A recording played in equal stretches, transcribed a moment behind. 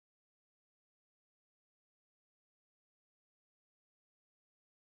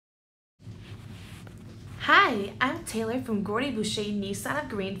Hi, I'm Taylor from Gordie Boucher Nissan of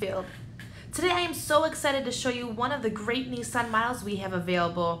Greenfield. Today I am so excited to show you one of the great Nissan models we have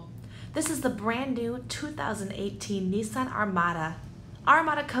available. This is the brand new 2018 Nissan Armada.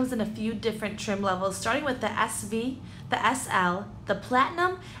 Armada comes in a few different trim levels, starting with the SV, the SL, the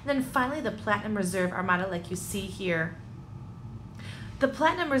Platinum, and then finally the Platinum Reserve Armada like you see here. The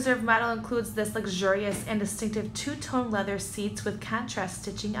Platinum Reserve model includes this luxurious and distinctive two-tone leather seats with contrast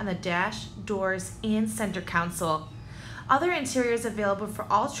stitching on the dash, doors, and center console. Other interiors available for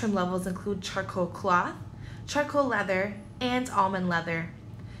all trim levels include charcoal cloth, charcoal leather, and almond leather.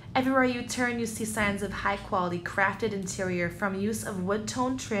 Everywhere you turn, you see signs of high-quality crafted interior from use of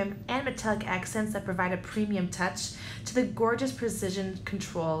wood-tone trim and metallic accents that provide a premium touch to the gorgeous precision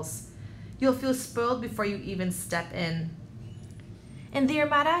controls. You'll feel spoiled before you even step in. In the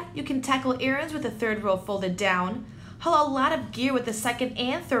Armada, you can tackle errands with the third row folded down, haul a lot of gear with the second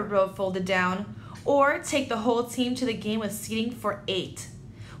and third row folded down, or take the whole team to the game with seating for 8.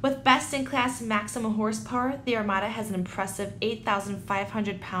 With best-in-class maximum horsepower, the Armada has an impressive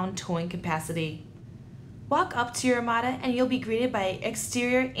 8,500-pound towing capacity. Walk up to your Armada and you'll be greeted by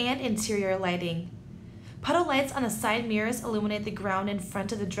exterior and interior lighting. Puddle lights on the side mirrors illuminate the ground in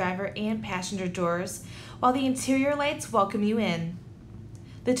front of the driver and passenger doors, while the interior lights welcome you in.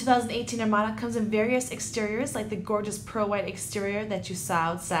 The 2018 Armada comes in various exteriors like the gorgeous pearl white exterior that you saw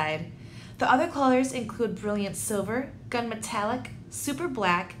outside. The other colors include brilliant silver, gun metallic, super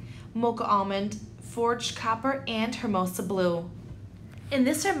black, mocha almond, forged copper, and hermosa blue. In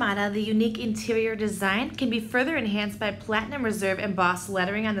this Armada, the unique interior design can be further enhanced by Platinum Reserve embossed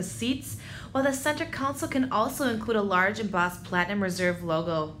lettering on the seats, while the center console can also include a large embossed Platinum Reserve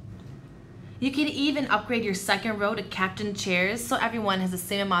logo. You can even upgrade your second row to captain chairs so everyone has the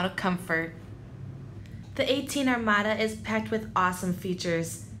same amount of comfort. The 18 Armada is packed with awesome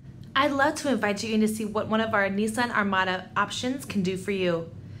features. I'd love to invite you in to see what one of our Nissan Armada options can do for you.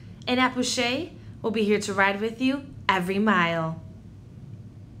 And at Boucher, we'll be here to ride with you every mile.